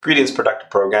Greetings,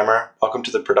 Productive Programmer. Welcome to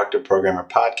the Productive Programmer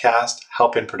podcast,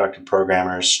 helping productive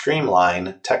programmers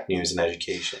streamline tech news and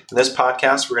education. In this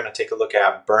podcast, we're going to take a look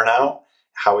at burnout,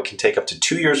 how it can take up to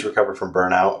 2 years to recover from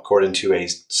burnout, according to a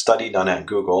study done at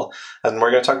Google. And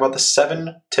we're going to talk about the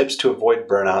 7 tips to avoid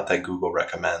burnout that Google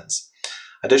recommends.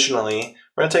 Additionally,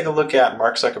 we're going to take a look at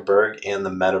Mark Zuckerberg and the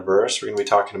metaverse. We're going to be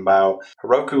talking about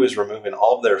Heroku is removing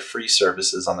all of their free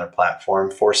services on their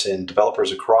platform, forcing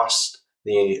developers across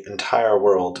the entire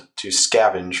world to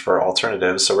scavenge for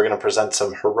alternatives. So we're going to present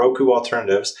some Heroku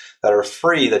alternatives that are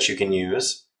free that you can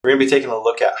use. We're going to be taking a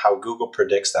look at how Google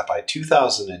predicts that by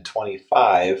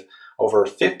 2025, over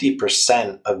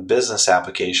 50% of business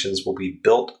applications will be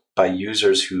built by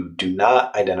users who do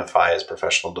not identify as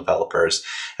professional developers.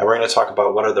 And we're going to talk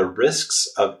about what are the risks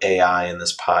of AI in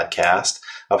this podcast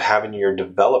of having your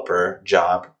developer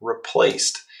job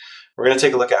replaced. We're going to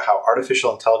take a look at how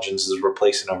artificial intelligence is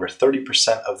replacing over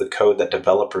 30% of the code that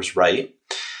developers write.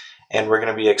 And we're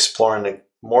going to be exploring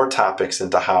more topics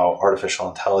into how artificial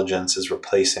intelligence is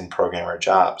replacing programmer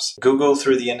jobs. Google,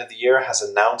 through the end of the year, has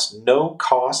announced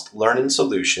no-cost learning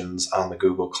solutions on the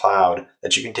Google Cloud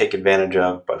that you can take advantage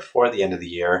of before the end of the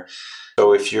year.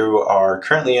 So if you are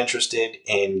currently interested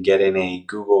in getting a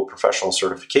Google professional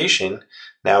certification,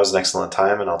 now is an excellent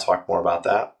time, and I'll talk more about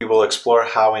that. We will explore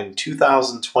how in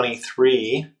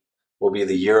 2023 will be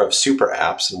the year of super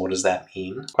apps, and what does that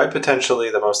mean? Quite potentially,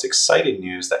 the most exciting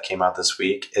news that came out this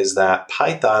week is that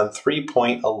Python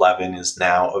 3.11 is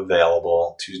now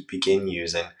available to begin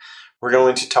using. We're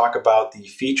going to talk about the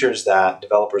features that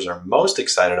developers are most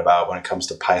excited about when it comes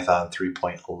to Python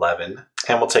 3.11,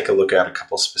 and we'll take a look at a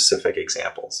couple specific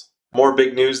examples. More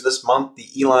big news this month, the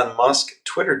Elon Musk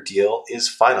Twitter deal is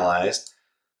finalized.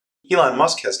 Elon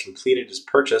Musk has completed his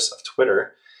purchase of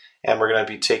Twitter, and we're going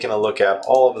to be taking a look at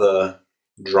all of the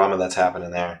drama that's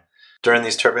happening there. During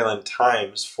these turbulent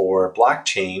times for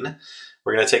blockchain,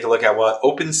 we're going to take a look at what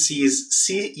OpenSea's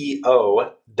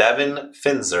CEO, Devin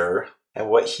Finzer, and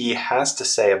what he has to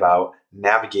say about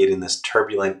navigating this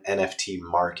turbulent NFT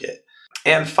market.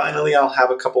 And finally, I'll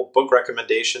have a couple book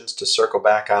recommendations to circle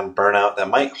back on burnout that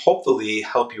might hopefully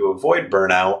help you avoid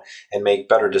burnout and make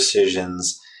better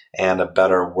decisions and a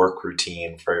better work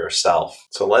routine for yourself.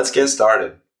 So let's get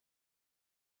started.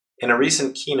 In a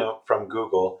recent keynote from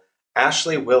Google,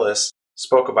 Ashley Willis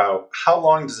spoke about how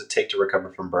long does it take to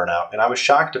recover from burnout, and I was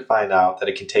shocked to find out that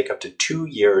it can take up to 2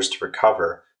 years to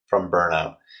recover from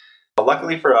burnout. But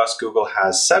luckily for us, Google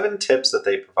has 7 tips that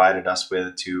they provided us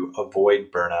with to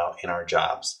avoid burnout in our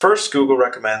jobs. First, Google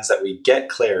recommends that we get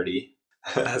clarity.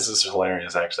 This is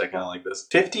hilarious, actually. I kind of like this.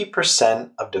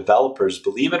 50% of developers,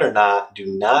 believe it or not, do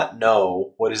not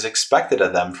know what is expected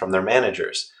of them from their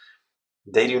managers.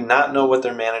 They do not know what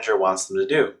their manager wants them to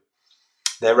do.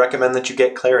 They recommend that you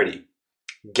get clarity.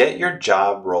 Get your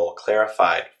job role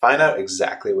clarified. Find out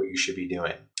exactly what you should be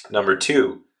doing. Number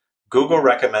 2, Google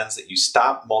recommends that you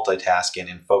stop multitasking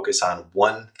and focus on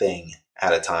one thing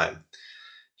at a time.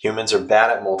 Humans are bad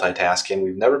at multitasking.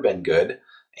 We've never been good.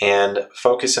 And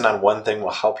focusing on one thing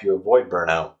will help you avoid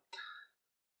burnout.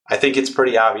 I think it's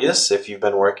pretty obvious if you've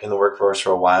been in the workforce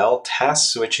for a while,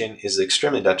 task switching is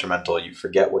extremely detrimental. You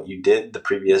forget what you did the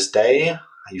previous day,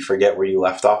 you forget where you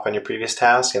left off on your previous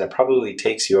task, and it probably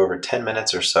takes you over 10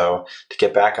 minutes or so to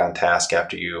get back on task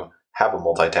after you have a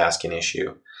multitasking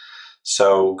issue.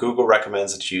 So Google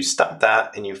recommends that you stop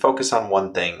that and you focus on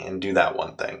one thing and do that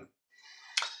one thing.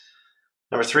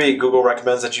 Number 3, Google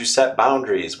recommends that you set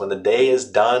boundaries. When the day is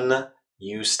done,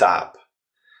 you stop.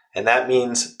 And that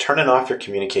means turning off your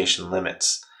communication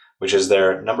limits, which is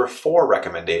their number 4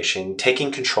 recommendation,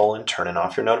 taking control and turning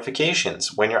off your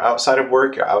notifications. When you're outside of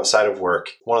work, you're outside of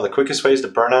work. One of the quickest ways to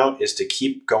burn out is to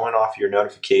keep going off your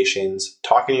notifications,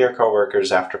 talking to your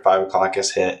coworkers after 5 o'clock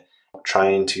is hit,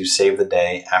 trying to save the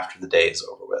day after the day is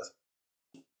over with.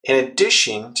 In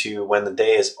addition to when the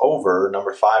day is over,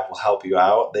 number 5 will help you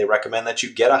out. They recommend that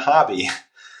you get a hobby.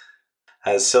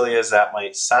 As silly as that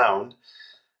might sound,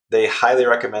 they highly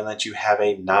recommend that you have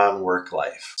a non-work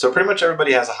life. So pretty much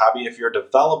everybody has a hobby. If you're a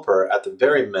developer at the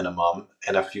very minimum,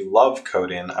 and if you love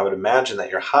coding, I would imagine that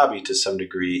your hobby to some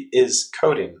degree is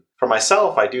coding. For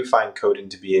myself, I do find coding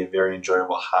to be a very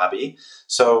enjoyable hobby.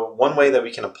 So one way that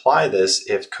we can apply this,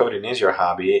 if coding is your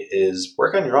hobby, is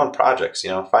work on your own projects.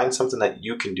 Find something that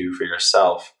you can do for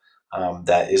yourself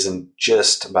that isn't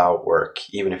just about work,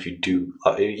 even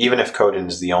if coding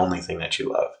is the only thing that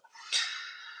you love.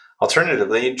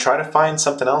 Alternatively, try to find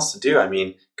something else to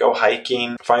do. Go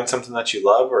hiking, find something that you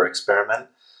love or experiment,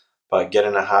 but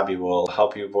getting a hobby will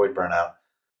help you avoid burnout.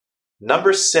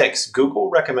 Number 6, Google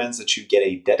recommends that you get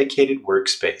a dedicated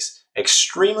workspace.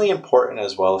 Extremely important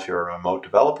as well if you're a remote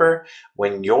developer.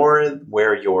 When you're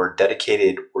where your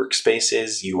dedicated workspace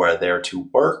is, you are there to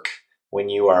work. When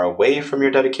you are away from your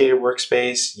dedicated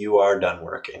workspace, you are done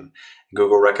working.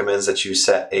 Google recommends that you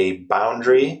set a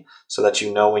boundary so that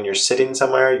you know when you're sitting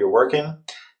somewhere, you're working,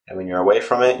 and when you're away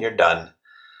from it, you're done.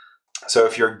 So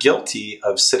if you're guilty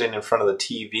of sitting in front of the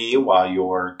TV while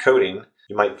you're coding,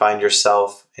 you might find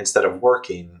yourself, instead of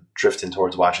working, drifting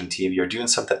towards watching TV or doing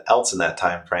something else in that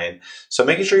time frame. So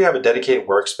making sure you have a dedicated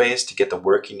workspace to get the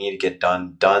work you need to get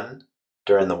done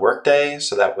during the workday,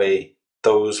 so that way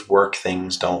those work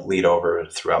things don't lead over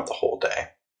throughout the whole day.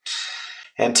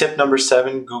 And tip number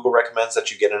 7, Google recommends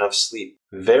that you get enough sleep.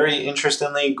 Very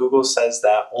interestingly, Google says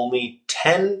that only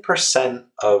 10%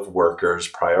 of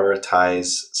workers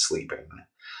prioritize sleeping.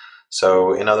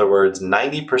 So in other words,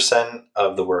 90%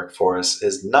 of the workforce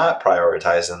is not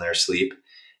prioritizing their sleep,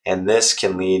 and this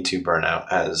can lead to burnout,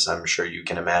 as I'm sure you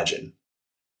can imagine.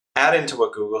 Adding to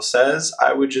what Google says,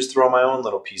 I would just throw my own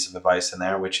little piece of advice in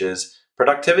there, which is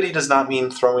productivity does not mean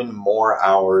throwing more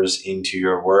hours into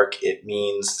your work. It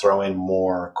means throwing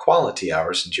more quality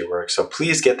hours into your work. So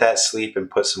please get that sleep and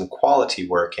put some quality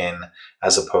work in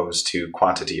as opposed to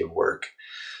quantity of work.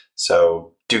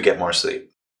 So do get more sleep.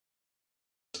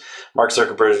 Mark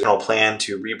Zuckerberg's plan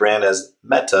to rebrand as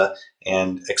Meta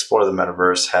and explore the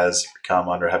metaverse has come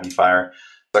under heavy fire.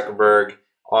 Zuckerberg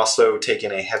also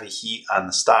taking a heavy heat on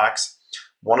the stocks.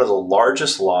 One of the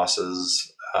largest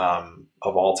losses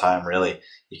of all time, really.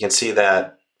 You can see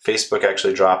that Facebook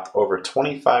actually dropped over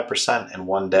 25% in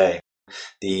one day.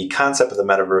 The concept of the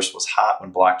metaverse was hot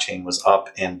when blockchain was up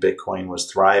and Bitcoin was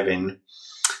thriving.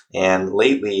 And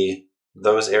lately,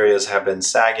 those areas have been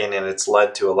sagging, and it's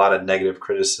led to a lot of negative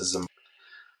criticism.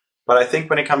 But I think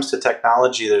when it comes to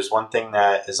technology, there's one thing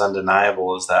that is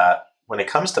undeniable, is that when it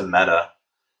comes to Meta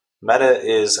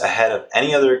is ahead of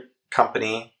any other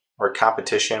company or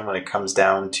competition when it comes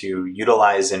down to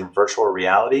utilizing virtual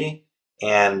reality,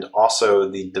 and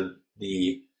also the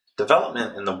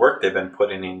development and the work they've been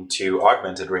putting into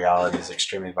augmented reality is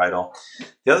extremely vital.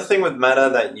 The other thing with Meta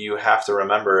that you have to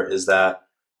remember is that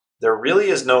there really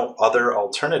is no other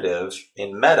alternative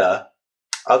in Meta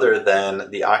other than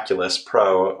the Oculus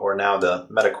Pro, or now the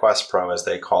Meta Quest Pro as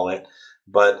they call it.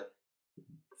 But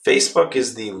Facebook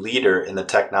is the leader in the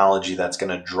technology that's going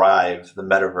to drive the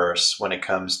metaverse when it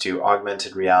comes to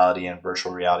augmented reality and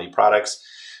virtual reality products.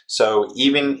 So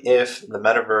even if the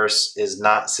metaverse is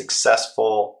not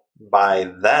successful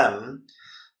by them,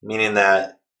 meaning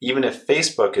that even if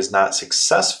Facebook is not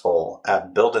successful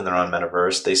at building their own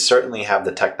metaverse, they certainly have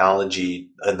the technology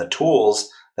and the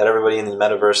tools that everybody in the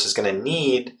metaverse is going to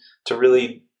need to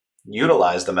really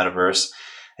utilize the metaverse.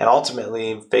 And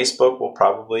ultimately, Facebook will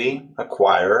probably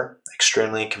acquire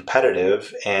extremely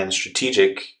competitive and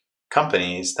strategic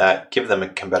companies that give them a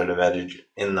competitive edge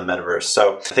in the metaverse.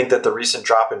 So I think that the recent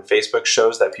drop in Facebook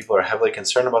shows that people are heavily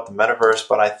concerned about the metaverse,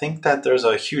 but I think that there's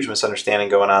a huge misunderstanding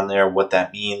going on there, what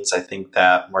that means. I think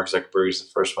that Mark Zuckerberg is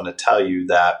the first one to tell you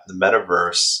that the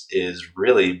metaverse is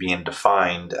really being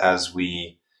defined as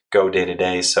we go day to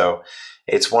day. So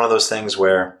it's one of those things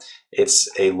where it's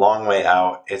a long way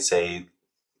out. It's a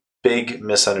big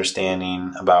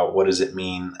misunderstanding about what does it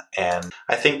mean. And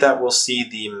I think that we'll see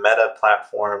the Meta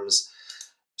platforms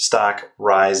stock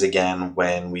rise again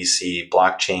when we see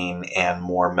blockchain and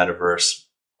more metaverse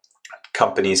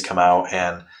companies come out.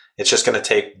 And it's just going to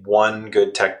take one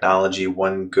good technology,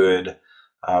 one good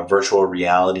virtual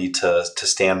reality to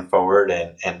stand forward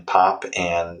and pop.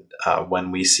 And when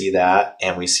we see that,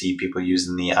 and we see people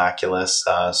using the Oculus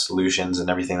solutions and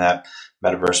everything that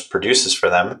metaverse produces for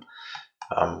them,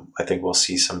 I think we'll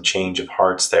see some change of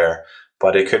hearts there.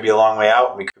 But it could be a long way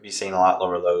out. We could be seeing a lot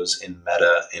lower lows in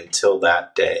Meta until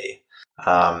that day.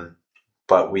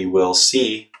 But we will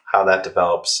see how that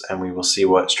develops, and we will see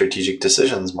what strategic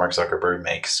decisions Mark Zuckerberg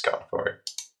makes going forward.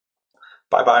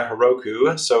 Bye-bye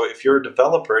Heroku. So if you're a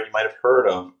developer, you might have heard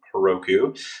of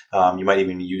Heroku. You might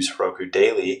even use Heroku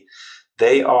daily.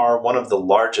 They are one of the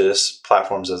largest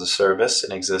platforms as a service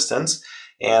in existence,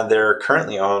 and they're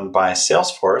currently owned by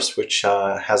Salesforce, which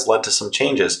has led to some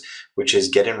changes, which is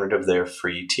getting rid of their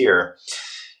free tier.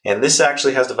 And this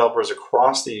actually has developers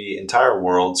across the entire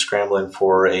world scrambling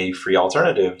for a free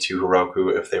alternative to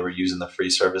Heroku if they were using the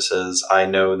free services. I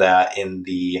know that in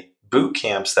the boot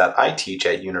camps that I teach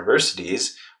at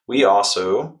universities, we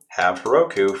also have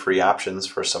Heroku free options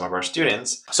for some of our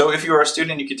students. So if you are a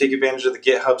student, you can take advantage of the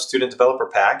GitHub Student Developer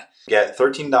Pack, get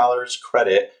 $13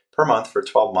 credit per month for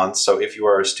 12 months. So if you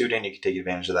are a student, you can take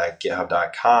advantage of that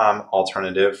GitHub.com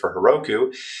alternative for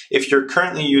Heroku. If you're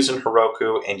currently using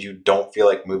Heroku and you don't feel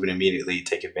like moving immediately,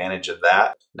 take advantage of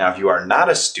that. Now, if you are not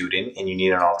a student and you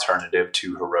need an alternative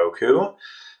to Heroku,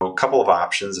 a couple of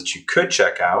options that you could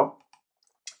check out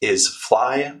is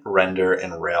Fly, Render,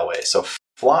 and Railway. So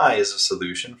Fly is a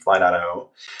solution. Fly.io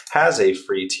has a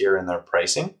free tier in their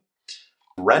pricing.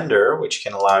 Render, which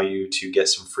can allow you to get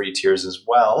some free tiers as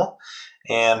well.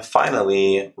 And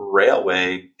finally,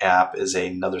 Railway app is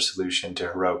another solution to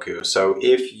Heroku. So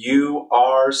if you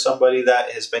are somebody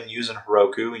that has been using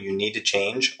Heroku, you need to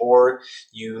change, or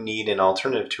you need an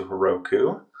alternative to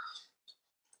Heroku,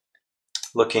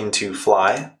 look into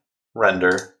Fly,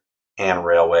 Render, and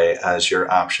Railway as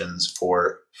your options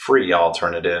for free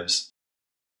alternatives.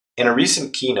 In a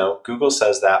recent keynote, Google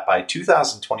says that by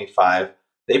 2025,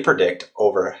 they predict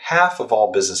over half of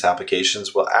all business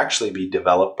applications will actually be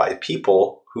developed by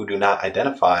people who do not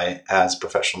identify as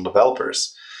professional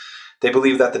developers. They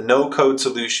believe that the no-code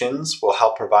solutions will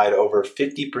help provide over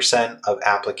 50% of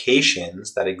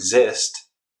applications that exist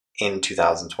in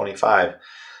 2025.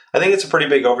 I think it's a pretty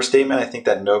big overstatement. I think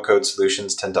that no-code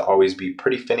solutions tend to always be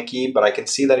pretty finicky, but I can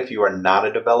see that if you are not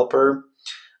a developer,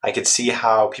 I could see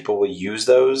how people will use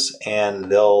those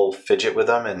and they'll fidget with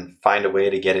them and find a way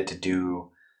to get it to do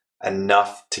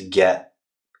enough to get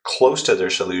close to their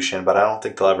solution, but I don't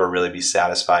think they'll ever really be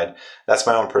satisfied. That's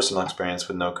my own personal experience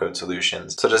with no-code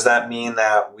solutions. So does that mean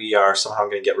that we are somehow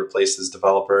going to get replaced as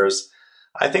developers?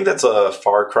 I think that's a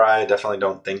far cry. I definitely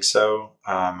don't think so.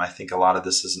 I think a lot of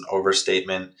this is an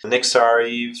overstatement. Nick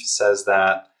Sariv says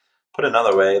that, put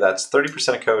another way, that's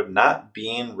 30% of code not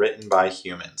being written by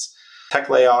humans. Tech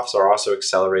layoffs are also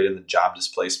accelerating the job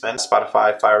displacement.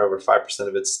 Spotify fired over 5%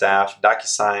 of its staff.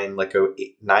 DocuSign let go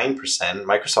 9%.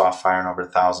 Microsoft firing over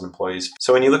 1,000 employees.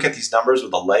 So when you look at these numbers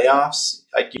with the layoffs,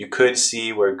 you could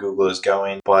see where Google is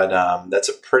going, but that's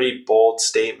a pretty bold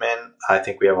statement. I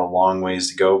think we have a long ways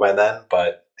to go by then,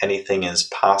 but anything is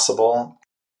possible.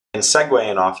 And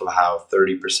segueing off of how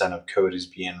 30% of code is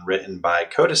being written by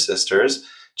code assisters,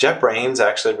 JetBrains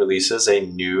actually releases a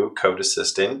new code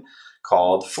assistant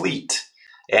called Fleet.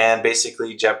 And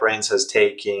basically, JetBrains has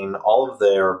taken all of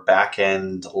their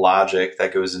back-end logic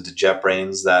that goes into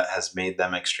JetBrains that has made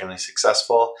them extremely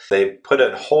successful. They've put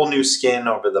a whole new skin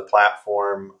over the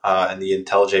platform and the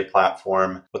IntelliJ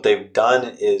platform. What they've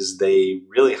done is they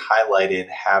really highlighted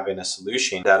having a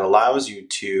solution that allows you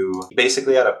to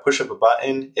basically, at a push of a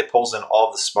button, it pulls in all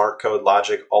of the smart code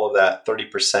logic, all of that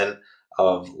 30%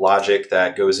 of logic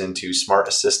that goes into smart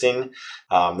assisting.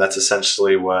 That's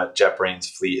essentially what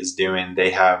JetBrains Fleet is doing.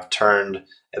 They have turned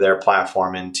their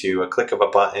platform into a click of a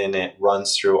button. It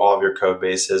runs through all of your code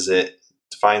bases. It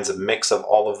defines a mix of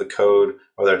all of the code,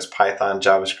 whether it's Python,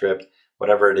 JavaScript,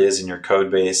 whatever it is in your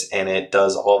code base, and it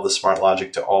does all of the smart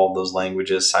logic to all of those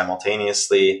languages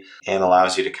simultaneously and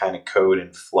allows you to kind of code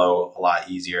and flow a lot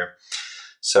easier.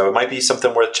 So it might be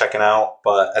something worth checking out,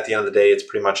 but at the end of the day, it's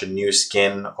pretty much a new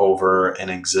skin over an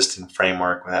existing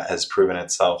framework that has proven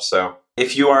itself. So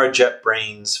if you are a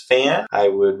JetBrains fan, I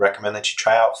would recommend that you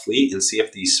try out Fleet and see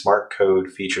if the smart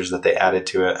code features that they added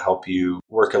to it help you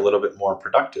work a little bit more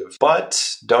productive.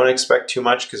 But don't expect too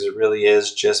much because it really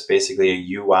is just basically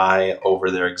a UI over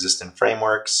their existing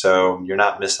framework. So you're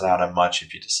not missing out on much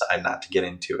if you decide not to get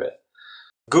into it.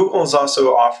 Google is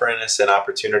also offering us an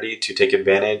opportunity to take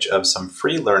advantage of some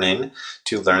free learning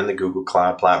to learn the Google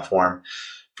Cloud Platform.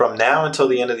 From now until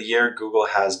the end of the year, Google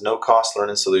has no-cost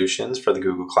learning solutions for the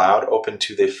Google Cloud open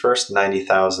to the first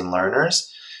 90,000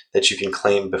 learners that you can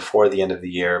claim before the end of the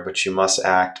year, but you must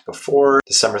act before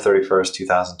December 31st,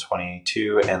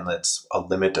 2022, and it's a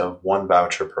limit of 1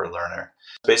 voucher per learner.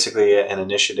 It's basically an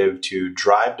initiative to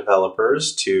drive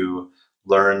developers to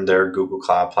learn their Google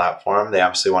Cloud Platform. They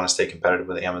obviously want to stay competitive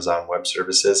with Amazon Web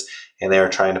Services, and they are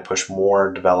trying to push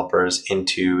more developers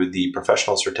into the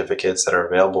professional certificates that are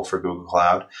available for Google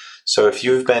Cloud. So if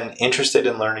you've been interested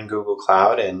in learning Google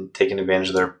Cloud and taking advantage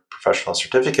of their professional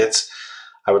certificates,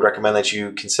 I would recommend that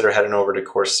you consider heading over to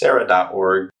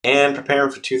Coursera.org and preparing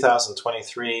for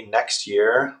 2023. Next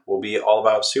year will be all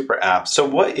about super apps. So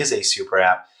what is a super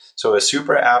app? So a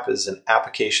super app is an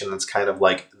application that's kind of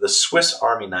like the Swiss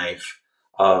Army knife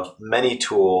of many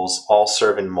tools, all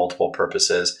serving multiple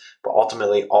purposes, but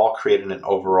ultimately all creating an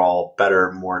overall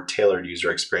better, more tailored user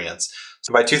experience.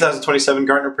 So by 2027,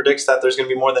 Gartner predicts that there's going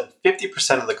to be more than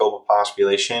 50% of the global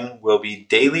population will be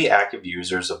daily active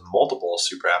users of multiple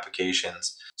super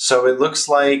applications. So it looks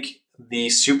like the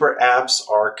super apps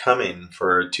are coming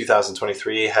for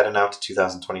 2023, heading out to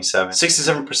 2027.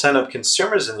 67% of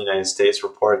consumers in the United States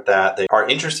report that they are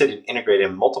interested in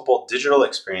integrating multiple digital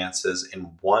experiences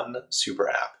in one super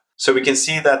app. So we can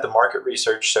see that the market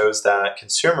research shows that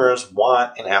consumers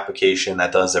want an application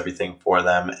that does everything for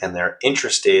them, and they're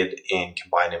interested in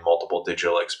combining multiple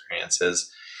digital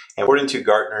experiences. And according to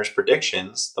Gartner's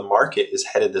predictions, the market is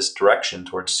headed this direction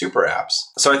towards super apps.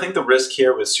 So I think the risk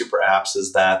here with super apps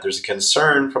is that there's a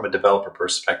concern from a developer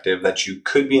perspective that you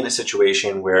could be in a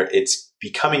situation where it's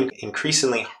becoming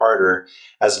increasingly harder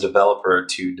as a developer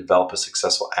to develop a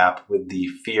successful app, with the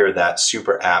fear that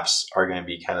super apps are going to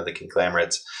be kind of the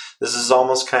conglomerates. This is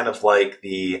almost kind of like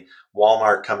the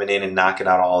Walmart coming in and knocking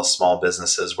out all the small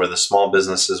businesses, where the small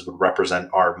businesses would represent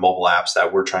our mobile apps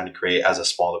that we're trying to create as a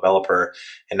small developer.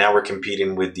 And now we're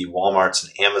competing with the Walmarts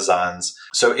and Amazons.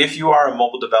 So if you are a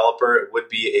mobile developer, it would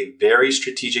be a very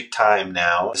strategic time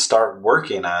now to start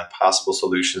working on possible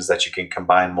solutions that you can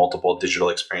combine multiple digital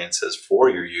experiences for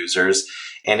your users.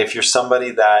 And if you're somebody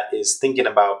that is thinking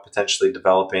about potentially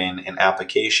developing an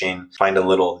application, find a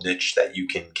little niche that you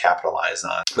can capitalize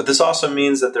on. But this also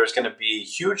means that there's going to be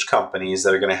huge companies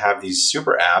that are going to have these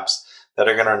super apps that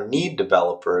are going to need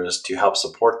developers to help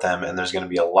support them. And there's going to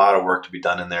be a lot of work to be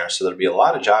done in there. So there'll be a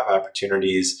lot of job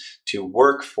opportunities to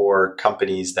work for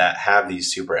companies that have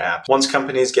these super apps. Once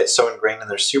companies get so ingrained in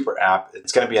their super app,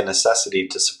 it's going to be a necessity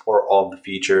to support all of the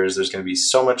features. There's going to be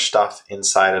so much stuff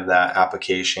inside of that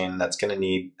application that's going to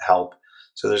need help.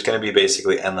 So there's going to be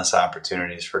basically endless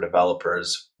opportunities for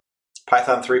developers.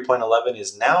 Python 3.11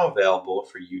 is now available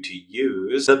for you to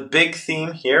use. The big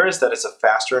theme here is that it's a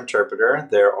faster interpreter.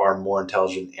 There are more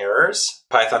intelligent errors.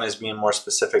 Python is being more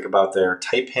specific about their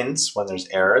type hints when there's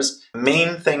errors. The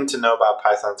main thing to know about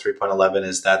Python 3.11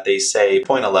 is that they say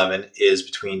 0.11 is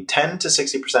between 10 to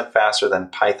 60% faster than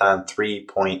Python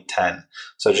 3.10.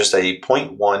 So just a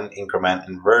 0.1 increment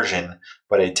in version,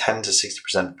 but a 10 to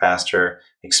 60% faster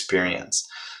experience.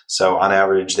 So on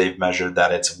average, they've measured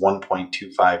that it's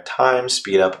 1.25 times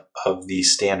speed up of the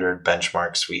standard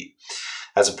benchmark suite.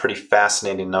 That's a pretty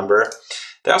fascinating number.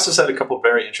 They also said a couple of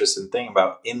very interesting things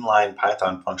about inline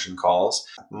Python function calls.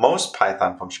 Most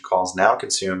Python function calls now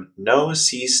consume no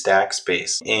C stack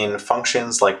space. In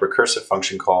functions like recursive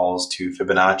function calls to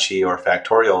Fibonacci or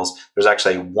factorials, there's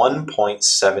actually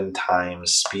 1.7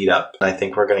 times speed up. And I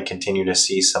think we're going to continue to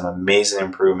see some amazing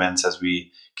improvements as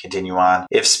we continue on.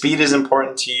 If speed is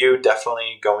important to you,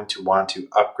 definitely going to want to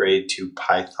upgrade to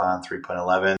Python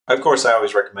 3.11. Of course, I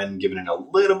always recommend giving it a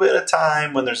little bit of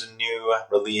time when there's a new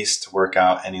release to work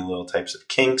out any little types of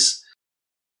kinks.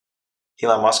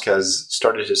 Elon Musk has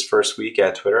started his first week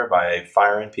at Twitter by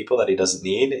firing people that he doesn't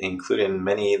need, including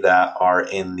many that are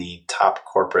in the top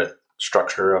corporate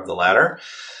structure of the ladder.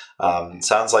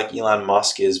 Sounds like Elon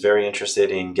Musk is very interested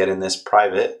in getting this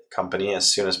private company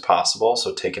as soon as possible,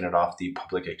 so taking it off the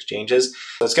public exchanges.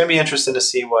 So it's going to be interesting to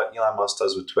see what Elon Musk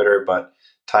does with Twitter, but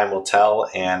time will tell,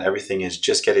 and everything is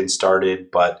just getting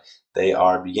started, but they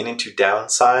are beginning to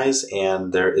downsize,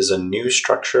 and there is a new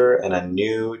structure and a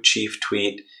new chief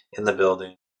tweet in the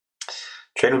building.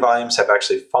 Trading volumes have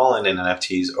actually fallen in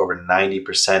NFTs over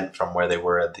 90% from where they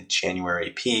were at the January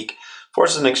peak,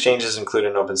 forcing exchanges,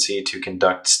 including OpenSea, to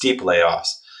conduct steep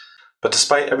layoffs. But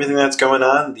despite everything that's going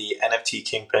on, the NFT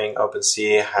kingpin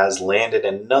OpenSea has landed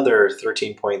another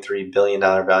 $13.3 billion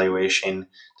valuation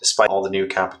despite all the new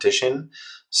competition.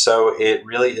 So it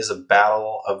really is a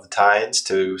battle of the tides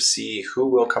to see who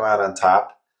will come out on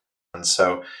top. And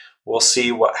so we'll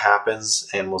see what happens,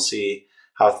 and we'll see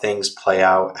how things play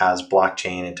out as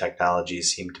blockchain and technology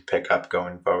seem to pick up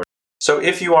going forward. So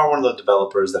if you are one of the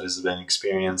developers that has been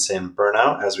experiencing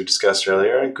burnout, as we discussed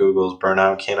earlier, Google's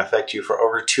burnout can affect you for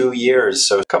over 2 years.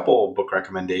 So a couple book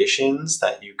recommendations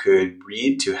that you could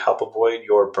read to help avoid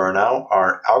your burnout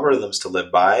are Algorithms to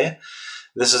Live By.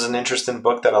 This is an interesting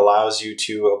book that allows you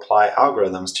to apply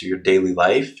algorithms to your daily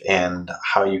life and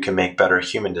how you can make better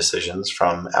human decisions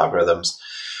from algorithms.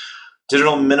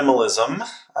 Digital Minimalism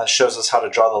shows us how to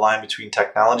draw the line between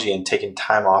technology and taking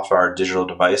time off our digital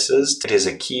devices. It is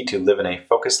a key to living a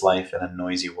focused life in a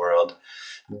noisy world.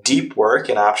 Deep Work,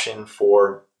 an option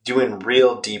for doing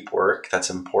real deep work that's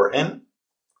important.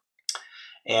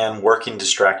 And Working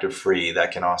Distracted Free,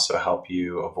 that can also help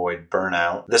you avoid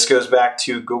burnout. This goes back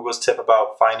to Google's tip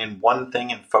about finding one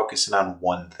thing and focusing on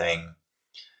one thing.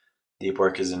 Deep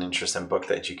Work is an interesting book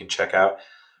that you can check out.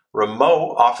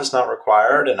 Remote Office Not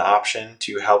Required, an option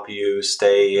to help you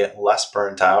stay less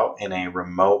burnt out in a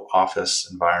remote office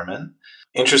environment.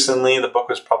 Interestingly, the book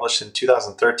was published in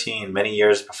 2013, many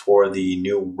years before the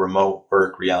new remote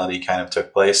work reality kind of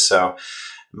took place. So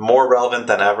more relevant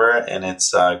than ever, and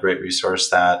it's a great resource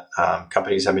that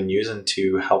companies have been using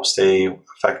to help stay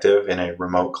effective in a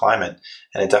remote climate.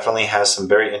 And it definitely has some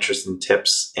very interesting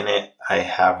tips in it. I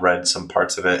have read some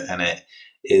parts of it, and it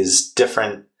is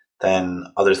different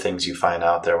than other things you find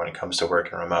out there when it comes to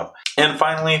working remote. And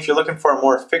finally, if you're looking for a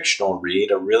more fictional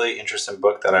read, a really interesting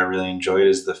book that I really enjoyed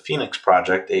is The Phoenix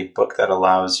Project, a book that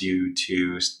allows you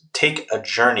to take a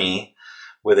journey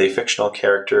with a fictional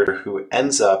character who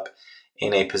ends up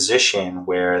in a position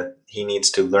where he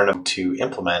needs to learn to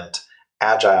implement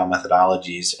agile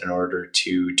methodologies in order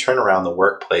to turn around the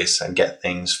workplace and get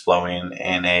things flowing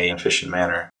in an efficient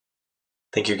manner.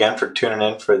 Thank you again for tuning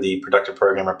in for the Productive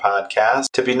Programmer podcast.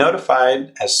 To be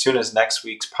notified as soon as next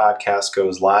week's podcast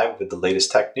goes live with the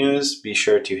latest tech news, be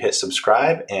sure to hit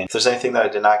subscribe. And if there's anything that I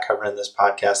did not cover in this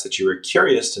podcast that you were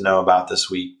curious to know about this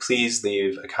week, please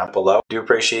leave a comment below. I do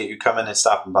appreciate you coming and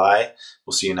stopping by.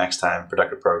 We'll see you next time,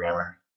 Productive Programmer.